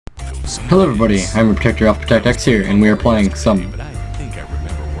Hello everybody, I'm your Protector Alpha Protect X here, and we are playing some... But I think I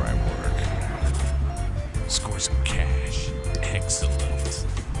remember where I work. Score some cash. Excellent.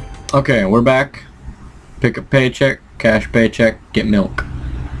 Okay, we're back. Pick up paycheck, cash paycheck, get milk.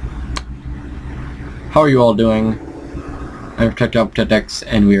 How are you all doing? I'm Protector Alpha Protect X,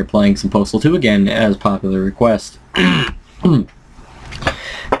 and we are playing some Postal 2 again, as popular request.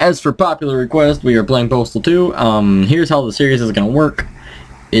 As for popular request, we are playing Postal 2. Here's how the series is going to work.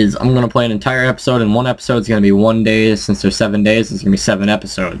 I'm going to play an entire episode, and one episode is going to be 1 day. Since there's 7 days, it's going to be 7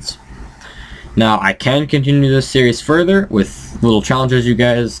 episodes. Now, I can continue this series further with little challenges you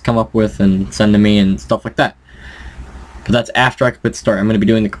guys come up with and send to me and stuff like that. But that's after I complete the story. I'm going to be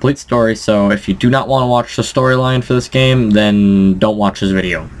doing the complete story, so if you do not want to watch the storyline for this game, then don't watch this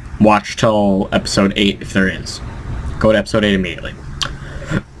video. Watch till episode 8 if there is. Go to episode 8 immediately.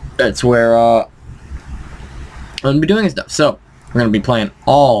 That's where I'm going to be doing stuff. So, we're going to be playing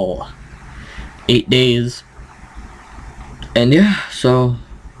all 8 days. And yeah, so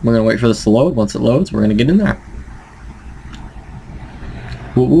we're going to wait for this to load. Once it loads, we're going to get in there.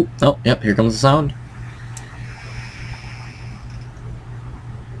 Whoop, whoop. Oh, yep, here comes the sound.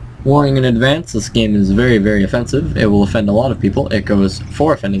 Warning in advance, this game is very, very offensive. It will offend a lot of people. It goes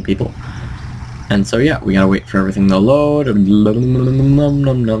for offending people. And so yeah, we gotta wait for everything to load.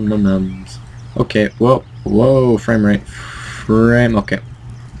 Okay, whoa, whoa, frame rate. Okay.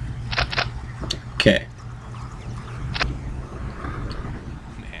 Okay.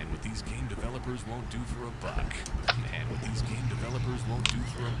 Man, what these game developers won't do for a buck. Man, what these game developers won't do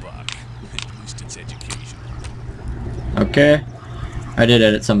for a buck. At least it's educational. Okay. I did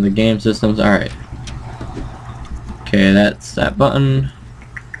edit some of the game systems. Alright. Okay, that's that button.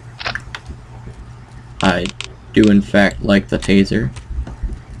 I do in fact like the taser.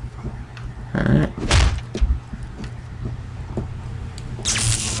 Alright.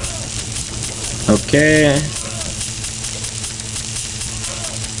 Okay.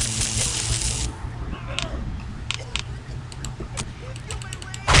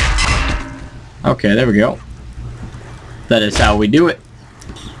 Okay, there we go. That is how we do it.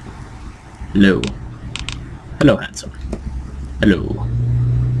 Hello. Hello, handsome. Hello.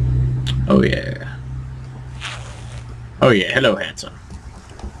 Oh yeah. Oh yeah, hello, handsome.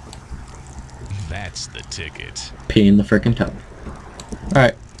 That's the ticket. Pee in the frickin' tub.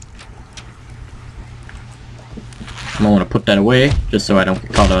 Alright. I want to put that away, just so I don't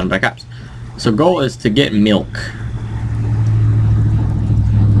get called out by cops. So goal is to get milk.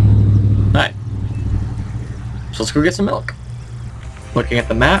 Alright. So let's go get some milk. Looking at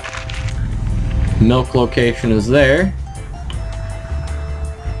the map. Milk location is there.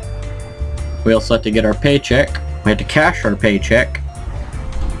 We also have to get our paycheck. We have to cash our paycheck.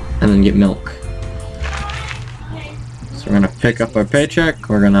 And then get milk. So we're gonna pick up our paycheck,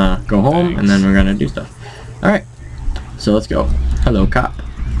 we're gonna go home, and then we're gonna do stuff. Alright. So let's go. Hello, cop.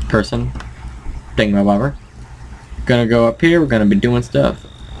 Person. Thingamabobber. Gonna go up here, we're gonna be doing stuff.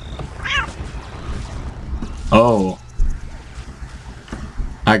 Oh.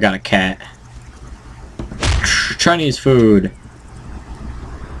 I got a cat. Chinese food.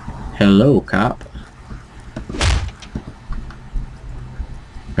 Hello, cop.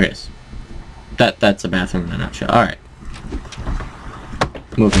 Okay. That's a bathroom in a nutshell. Alright.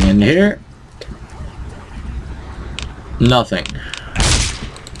 Moving into here. Nothing.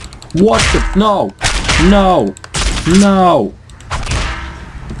 What the? No! No! No!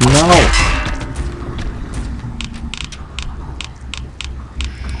 No!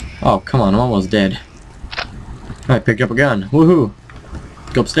 Oh, come on, I'm almost dead. I picked up a gun. Woohoo!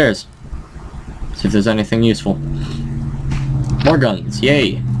 Go upstairs. See if there's anything useful. More guns.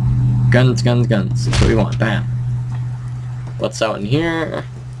 Yay! Guns, guns, guns. That's what we want. Bam. What's out in here?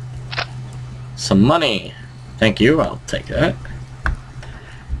 Some money. Thank you, I'll take that.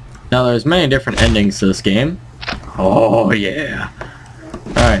 Now there's many different endings to this game. Oh yeah!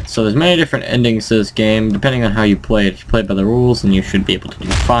 Alright, so there's many different endings to this game, depending on how you play it. If you play it by the rules, then you should be able to do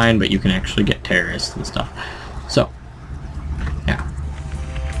fine, but you can actually get terrorists and stuff. So, yeah.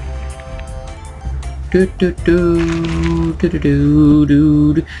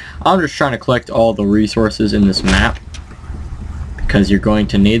 I'm just trying to collect all the resources in this map, because you're going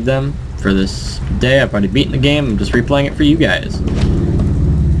to need them for this day. I've already beaten the game, I'm just replaying it for you guys.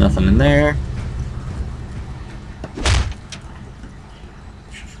 Nothing in there.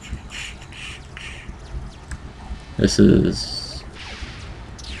 This is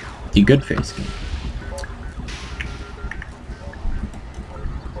the good face game.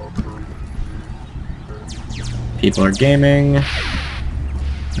 People are gaming. I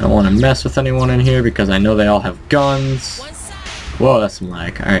don't want to mess with anyone in here because I know they all have guns. Whoa, that's some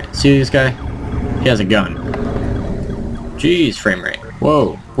lag. Alright, see this guy? He has a gun. Jeez, frame rate.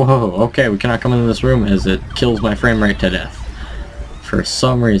 Whoa, whoa, okay, we cannot come into this room as it kills my frame rate to death. For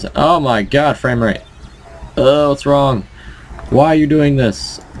some reason. Oh my god, frame rate. Oh, what's wrong? Why are you doing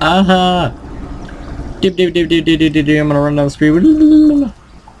this? Aha! Dip, dip, dip, dip, dip, dip, dip, dip. I'm gonna run down the street.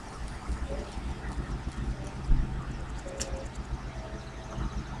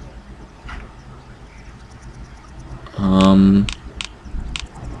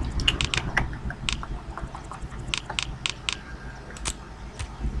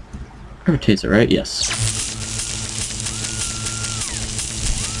 Rotates it, right? Yes.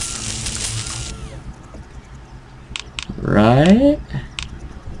 Right?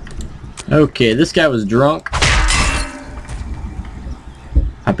 Okay, this guy was drunk.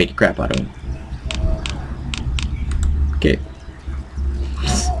 I beat the crap out of him. Okay.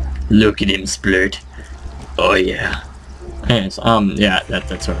 Look at him splurt. Oh yeah. Hands. Yeah,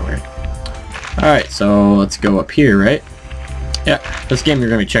 that's sort of weird. Alright, so let's go up here, right? Yeah, this game you're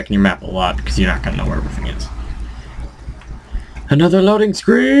going to be checking your map a lot because you're not going to know where everything is. Another loading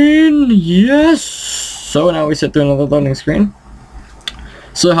screen! Yes! So now we sit through another loading screen.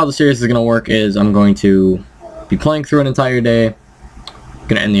 So how the series is going to work is I'm going to be playing through an entire day.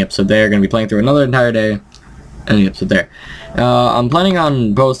 Going to end the episode there. Going to be playing through another entire day. End the episode there. I'm planning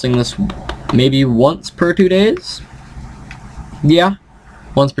on posting this maybe once per 2 days. Yeah.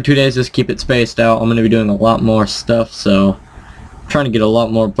 Once per 2 days, just keep it spaced out. I'm going to be doing a lot more stuff, so trying to get a lot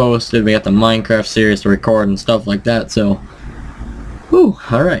more posted. We got the Minecraft series to record and stuff like that, so whew,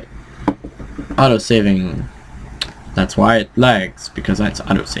 alright. Auto-saving. That's why it lags, because that's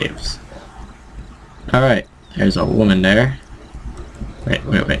auto-saves. Alright, there's a woman there. Wait.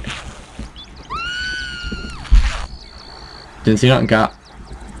 Didn't see nothing, cop.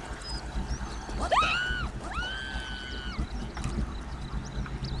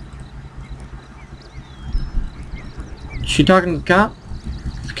 She talking to the cop?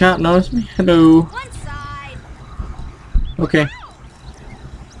 Does the cop notice me? Hello. One side. Okay.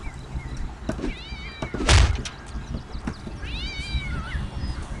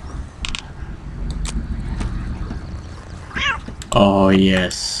 Oh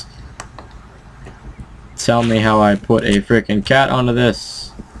yes. Tell me how I put a freaking cat onto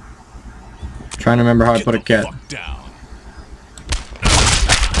this. Trying to remember how I put a cat.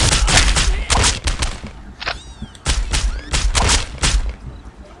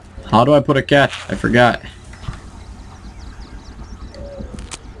 How do I put a cat? I forgot.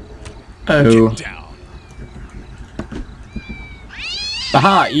 Oh.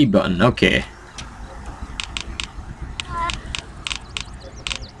 Aha! E button. Okay.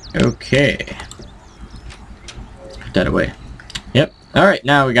 Okay. Put that away. Yep. Alright,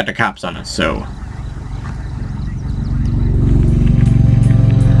 now we got the cops on us, so.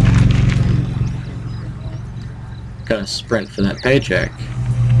 Gotta sprint for that paycheck.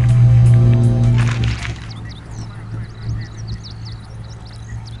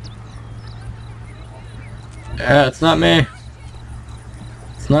 Yeah, it's not me.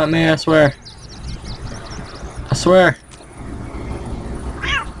 It's not me, I swear. I swear.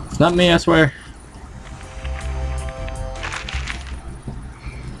 It's not me, I swear.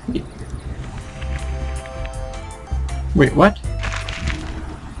 Wait, what?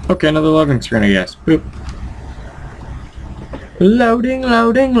 Okay, another loading screen, I guess. Boop. Loading,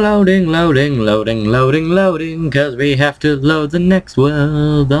 loading, loading, loading, loading, loading, loading, cause we have to load the next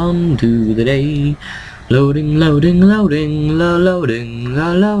world onto the day. Loading, loading, loading, loading, loading,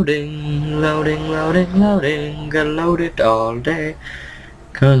 loading, loading, loading, gotta load it all day.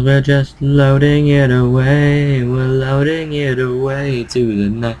 Cause we're just loading it away, we're loading it away to the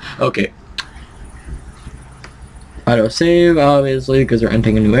night. Okay. Auto save, obviously, because we're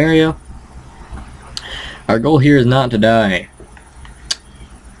entering a new area. Our goal here is not to die.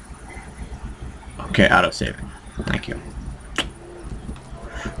 Okay, auto saving. Thank you.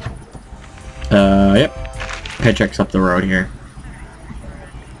 Yep. Paycheck's up the road here.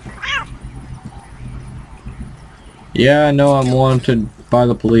 Yeah, I know I'm wanted by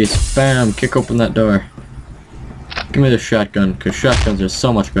the police. Bam! Kick open that door. Give me the shotgun, because shotguns are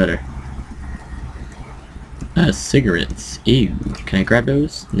so much better. Cigarettes. Ew. Can I grab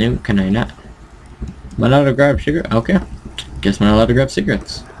those? No, can I not? Am I allowed to grab cigarettes? Okay. Guess I'm not allowed to grab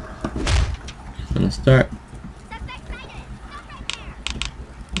cigarettes. I'm gonna start.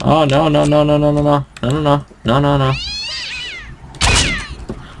 Oh no no no no no no no no no no no no.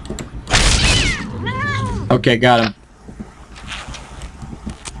 Okay, got him.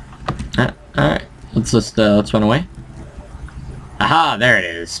 Alright, let's just let's run away. Aha, there it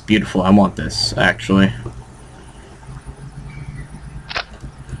is. Beautiful. I want this actually.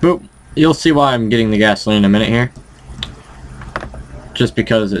 Boop. You'll see why I'm getting the gasoline in a minute here. Just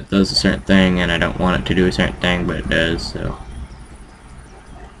because it does a certain thing, and I don't want it to do a certain thing, but it does, so.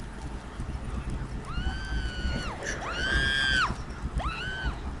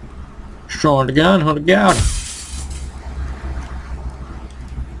 Showing the gun, hold the gun.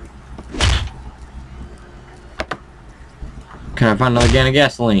 Can I find another can of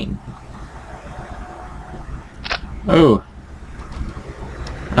gasoline? Oh.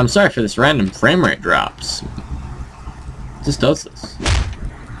 I'm sorry for this random frame rate drops. It just does this.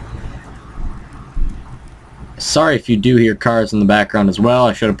 Sorry if you do hear cars in the background as well.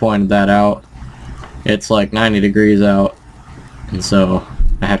 I should have pointed that out. It's like 90 degrees out, and so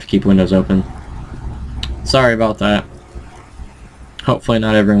I have to keep windows open. Sorry about that. Hopefully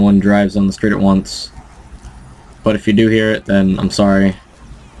not everyone drives on the street at once. But if you do hear it, then I'm sorry.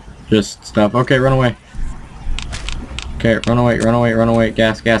 Just stop. Okay, run away. Okay, run away, run away, run away.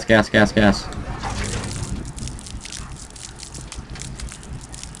 Gas, gas, gas, gas, gas.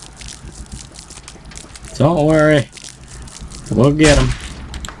 Don't worry. We'll get them.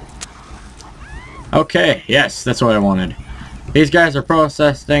 Okay, yes, that's what I wanted. These guys are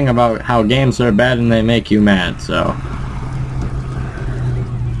protesting about how games are bad and they make you mad, so.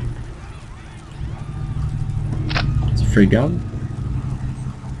 It's a free gun.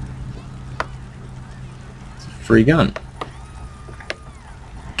 It's a free gun.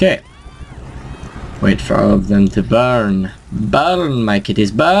 Okay. Wait for all of them to burn. Burn, my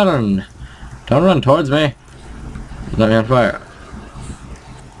kitties, burn! Don't run towards me. Let me on fire.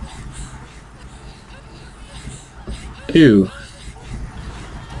 Ew.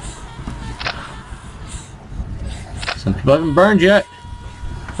 Some people haven't burned yet.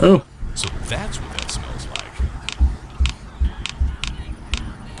 Oh. So that's what that smells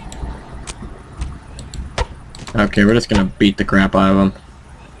like. Okay, we're just gonna beat the crap out of them.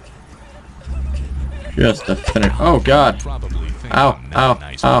 Just to finish. Oh God. Ow, ow,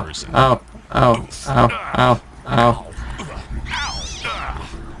 ow, ow, ow, ow, ow, ow.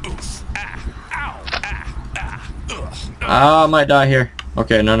 I might die here.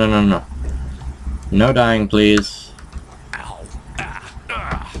 Okay, no, no, no, no. No dying, please.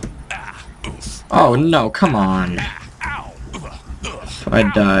 Oh no, come on. If I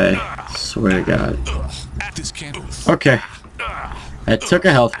die, swear to God. Okay. I took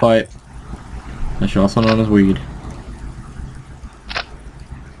a health pipe. Which is also known as weed.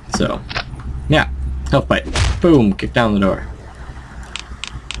 So, yeah. Health pipe. Boom, kick down the door.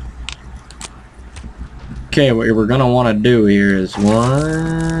 Okay, what we're gonna want to do here is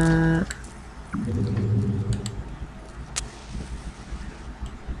one.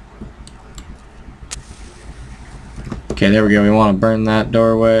 Okay, there we go. We want to burn that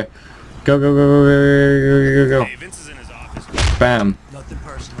doorway. Go, go, go, go, go, go, go, go. Hey, Vince is in his office. Bam. Nothing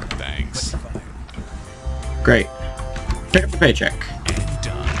personal. Thanks. Great. Pick up the paycheck. And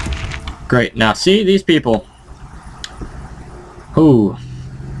done. Great. Now, see these people. Ooh.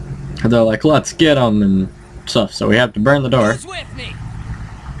 They're like, let's get them and stuff. So we have to burn the door. Who's with me?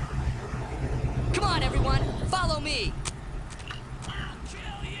 Come on, everyone, follow me.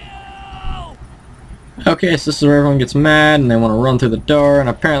 Okay, so this is where everyone gets mad and they want to run through the door, and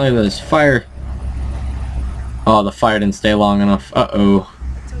apparently there's fire. Oh, the fire didn't stay long enough. Uh-oh.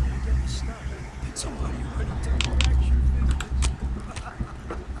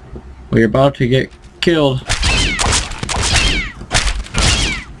 We're about to get killed.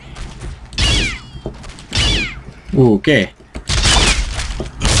 Ooh, okay.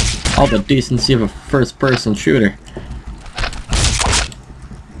 All the decency of a first-person shooter.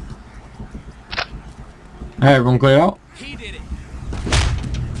 Alright, everyone clear out? He did it.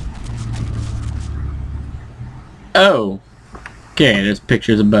 Oh! Okay, there's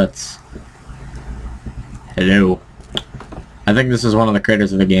pictures of butts. Hello. I think this is one of the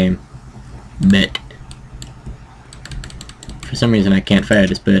creators of the game. Bet. For some reason I can't fire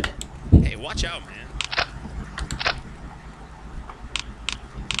this bit. Hey, watch out, man.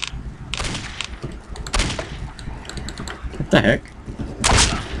 What the heck?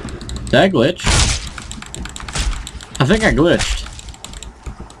 Did I glitch? I think I glitched.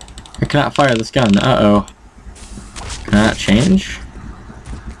 I cannot fire this gun. Uh-oh. Can I not change?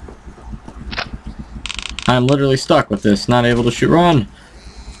 I'm literally stuck with this, not able to shoot. Run!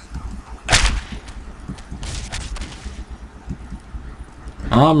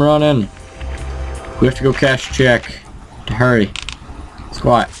 I'm running. We have to go cash check. To hurry.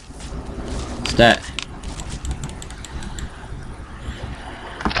 Squat. Stat.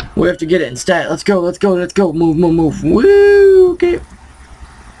 We have to get it in stat. Let's go, let's go, let's go. Move, move, move. Woo! Okay.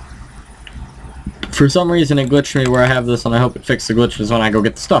 For some reason it glitched me where I have this, and I hope it fixes the glitches when I go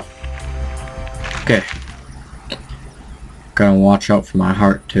get the stuff. Okay. Gotta watch out for my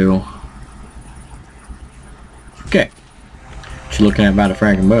heart too. Okay. What you looking at about a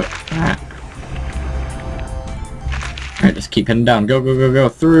fragging boat? Alright. Alright, just keep heading down. Go, go, go, go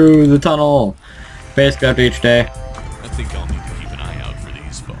through the tunnel. Basically after each day. I think I'll need to keep an eye out for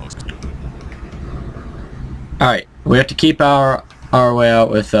these folks. Alright, we have to keep our way out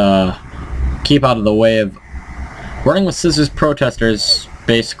with, keep out of the way of running with scissors protesters,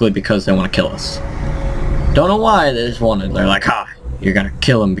 basically because they want to kill us. Don't know why they just wanted. They're like, ha, you're gonna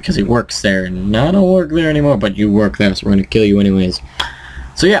kill him because he works there, and I don't work there anymore, but you work there, so we're gonna kill you anyways.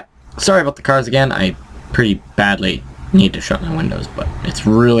 So yeah, sorry about the cars again. I pretty badly need to shut my windows, but it's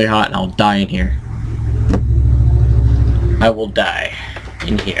really hot and I'll die in here. I will die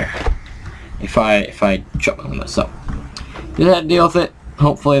in here if I shut my windows. So just had to deal with it.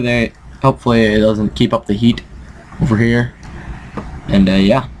 Hopefully it doesn't keep up the heat over here. And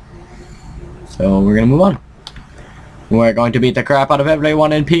yeah. So we're gonna move on. We're going to beat the crap out of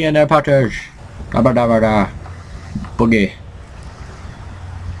everyone in P and their potters. Boogie.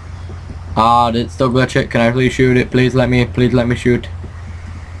 Ah, did it still glitch it? Can I please shoot it? Please let me shoot.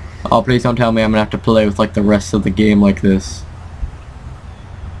 Oh, please don't tell me I'm gonna have to play with like the rest of the game like this.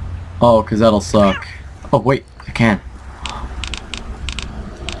 Oh, cause that'll suck. Oh wait, I can.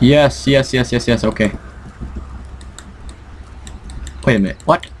 Yes, okay. Wait a minute,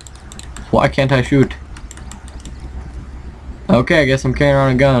 what? Why can't I shoot? Okay, I guess I'm carrying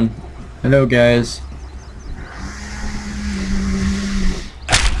on a gun. Hello guys.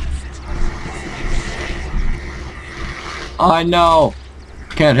 I know.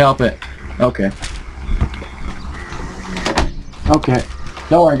 Can't help it. Okay. Okay.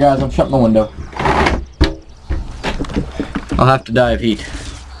 Don't worry guys, I'm shutting my window. I'll have to die of heat.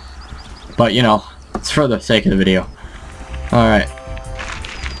 But you know, it's for the sake of the video. Alright.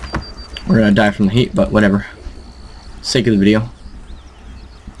 We're gonna die from the heat, but whatever. Sake of the video.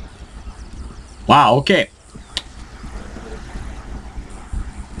 Wow, okay.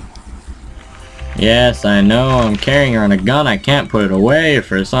 Yes, I know, I'm carrying around a gun. I can't put it away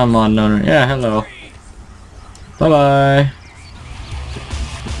for some unknown... Yeah, hello. Bye-bye.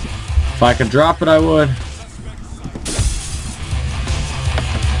 If I could drop it, I would.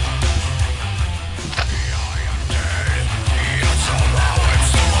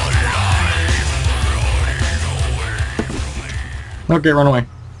 Okay, run away.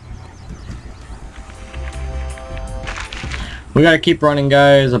 We gotta keep running,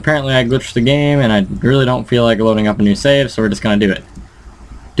 guys. Apparently I glitched the game and I really don't feel like loading up a new save, so we're just gonna do it.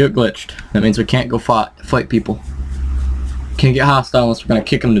 Do it glitched. That means we can't go fight people. Can't get hostile unless we're gonna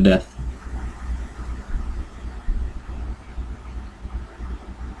kick them to death.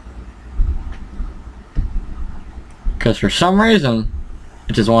 Because for some reason,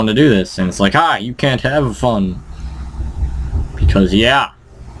 it just wanted to do this, and it's like, ah, you can't have fun. Because, yeah.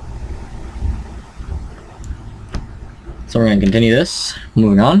 So we're going to continue this.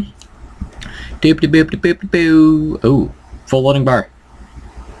 Moving on. Oh, full loading bar.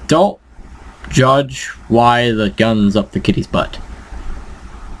 Don't judge why the gun's up the kitty's butt.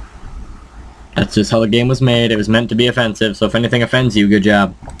 That's just how the game was made. It was meant to be offensive, so if anything offends you, good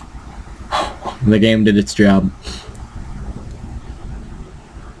job. The game did its job.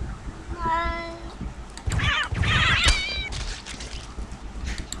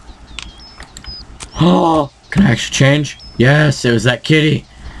 Oh, can I actually change? Yes, it was that kitty.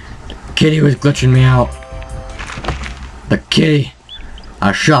 The kitty was glitching me out. The kitty.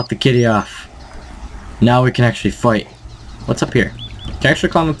 I shot the kitty off. Now we can actually fight. What's up here? Can I actually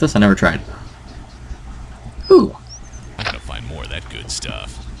climb up this? I never tried. Ooh. I gotta find more of that good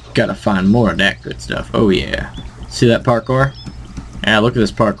stuff. Gotta find more of that good stuff. Oh yeah. See that parkour? Yeah, look at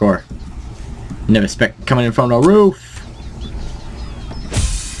this parkour. Never expect coming in from the roof.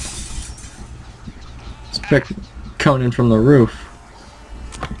 Coming in from the roof.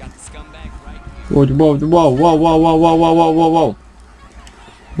 Whoa, whoa, whoa, whoa, whoa, whoa, whoa, whoa, whoa, whoa, whoa.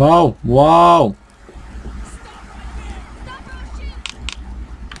 Whoa, whoa.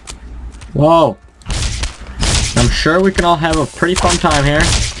 Whoa. I'm sure we can all have a pretty fun time here.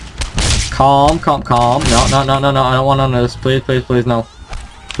 Calm, calm, calm. No, no, no, no, no. I don't want none of this. Please, please, please, no.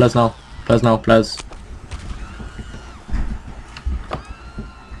 Please, no. Please, no, please.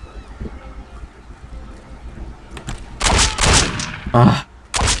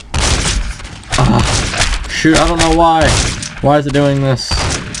 Shoot, I don't know why. Why is it doing this?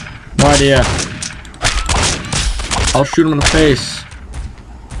 No idea. I'll shoot him in the face.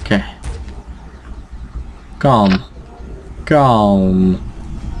 Okay. Calm. Calm.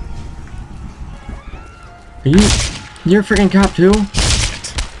 You're a freaking cop too?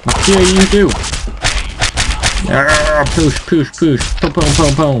 I'll kill you too. Push, push, push. Boom, boom,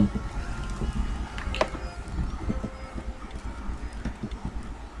 boom, boom.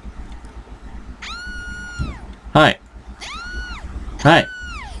 Hi. Hi.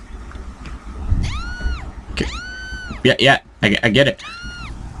 Okay. Yeah, I get it. I get it.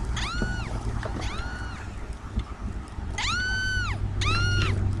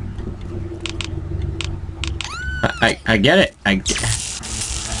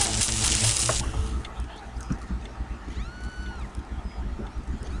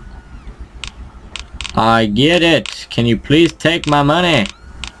 I get it. Can you please take my money?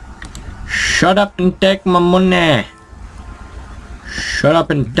 Shut up and take my money. Shut up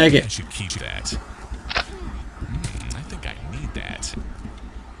and take I it. should keep that. I think I need that.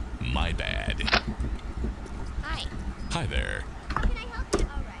 My bad. Hi. Hi there. How can I help you?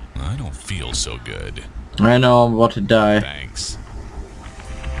 All right. I don't feel so good. I know I'm about to die. Thanks.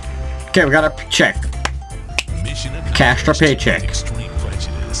 Okay, we got our check. Mission Cashed our accomplished. paycheck. Extreme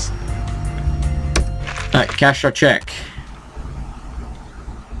prejudice. Alright, cashed our check.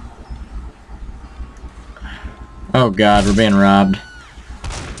 Oh god, we're being robbed.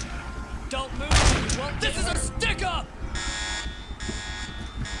 Don't move. You won't. This is a stick up.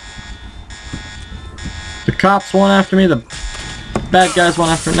 The cops want after me, the bad guys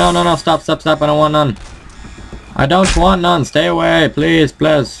want after me. No, no, no, stop, stop, stop, I don't want none. I don't want none, stay away, please,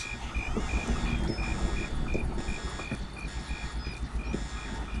 please.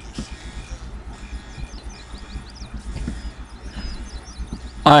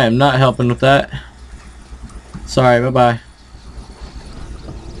 I am not helping with that. Sorry, bye-bye.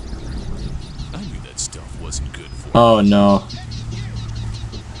 I knew that stuff wasn't good for Oh no.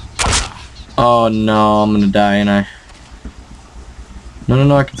 Oh no, I'm gonna die, ain't I? No, no,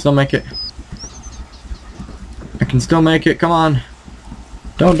 no, I can still make it. I can still make it, come on.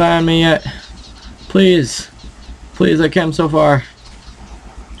 Don't die on me yet. Please. Please, I came so far.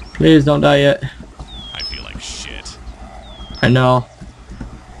 Please don't die yet. I feel like shit. I know.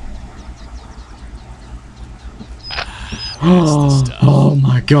 That's the stuff. Oh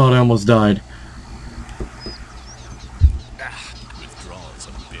my god, I almost died. Withdrawal is a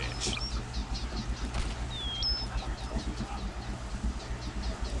bitch.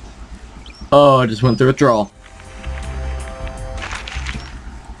 Oh, I just went through withdrawal.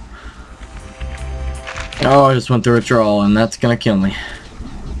 Oh, I just went through withdrawal, and that's gonna kill me.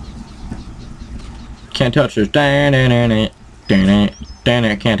 Can't touch this. Can't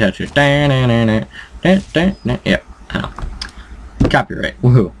touch it. Yep. Oh. Copyright.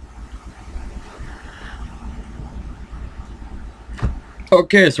 Woohoo.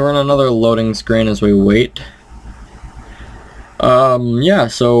 Okay, so we're on another loading screen as we wait. Yeah,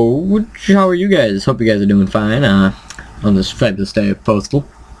 so how are you guys? Hope you guys are doing fine, on this fabulous day of Postal.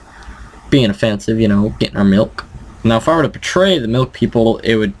 Being offensive, you know, getting our milk. Now, if I were to betray the milk people,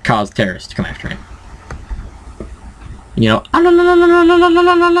 it would cause terrorists to come after me. You know,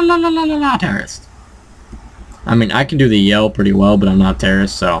 terrorist. I mean, I can do the yell pretty well, but I'm not a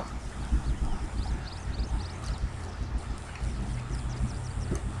terrorist, so.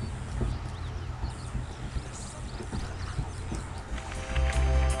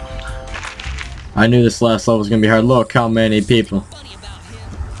 I knew this last level was gonna be hard. Look how many people. Funny about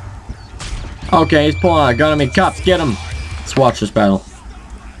him. Okay, he's pulling out a gun on me. Cops, get him! Let's watch this battle.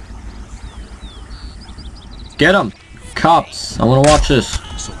 Get him! Cops, I wanna watch this.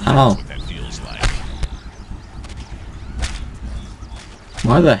 So Ow. what that feels like.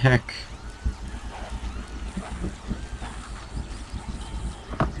 Why the heck?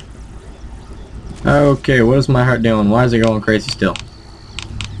 Okay, what is my heart doing? Why is it going crazy still?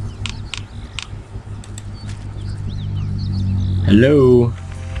 Hello?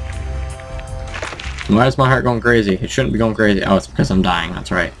 Why is my heart going crazy? It shouldn't be going crazy. Oh, it's because I'm dying, that's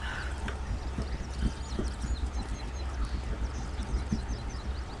right.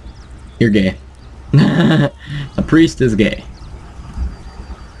 You're gay. A priest is gay.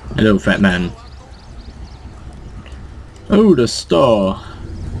 Hello, fat man. Oh, the store.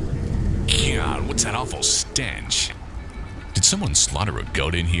 God, what's that awful stench? Did someone slaughter a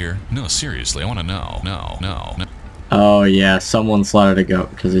goat in here? No, seriously, I want to know. No. Oh yeah, someone slaughtered a goat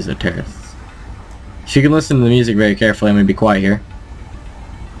because he's a terrorist. If you can listen to the music very carefully, I'm gonna be quiet here.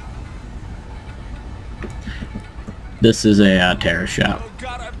 This is a terrorist shop. Oh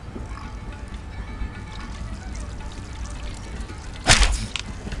God, I'm...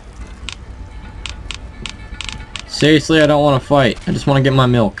 Seriously, I don't want to fight. I just want to get my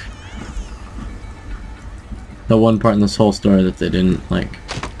milk. The one part in this whole story that they didn't like.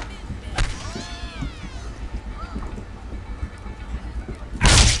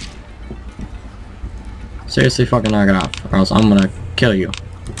 Seriously, fucking knock it off, or else I'm gonna kill you.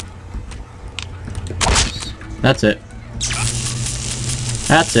 That's it.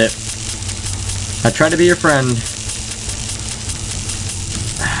 That's it. I tried to be your friend.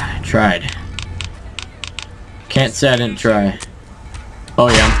 I tried. Can't say I didn't try. Oh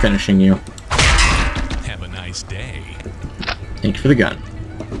yeah, I'm finishing you. Have a nice day. Thank you for the gun.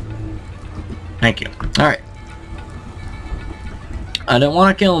 Thank you. Alright. I didn't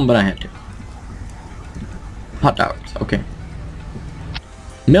want to kill him, but I had to. Hot dogs, okay.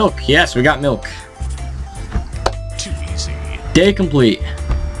 Milk, yes, we got milk. Too easy. Day complete.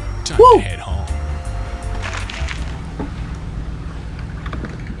 Time Woo! to head home.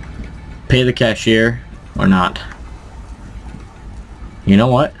 Pay the cashier or not. You know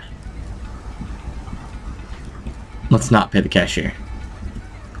what? Let's not pay the cashier.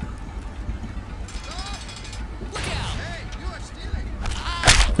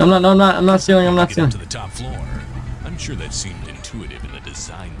 No, I'm not stealing, I'm not Get stealing. up to the top floor. I'm sure that seemed intuitive in the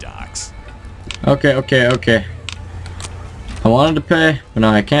design docs. Okay. I wanted to pay, but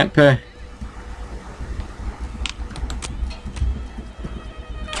now I can't pay.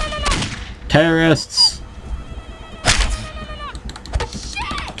 Terrorists!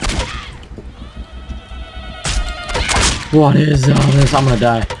 What is all this? I'm gonna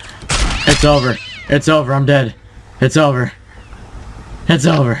die. It's over. It's over. I'm dead. It's over. It's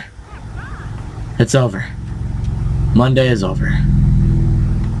over. It's over. Monday is over.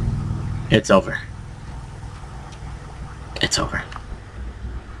 It's over.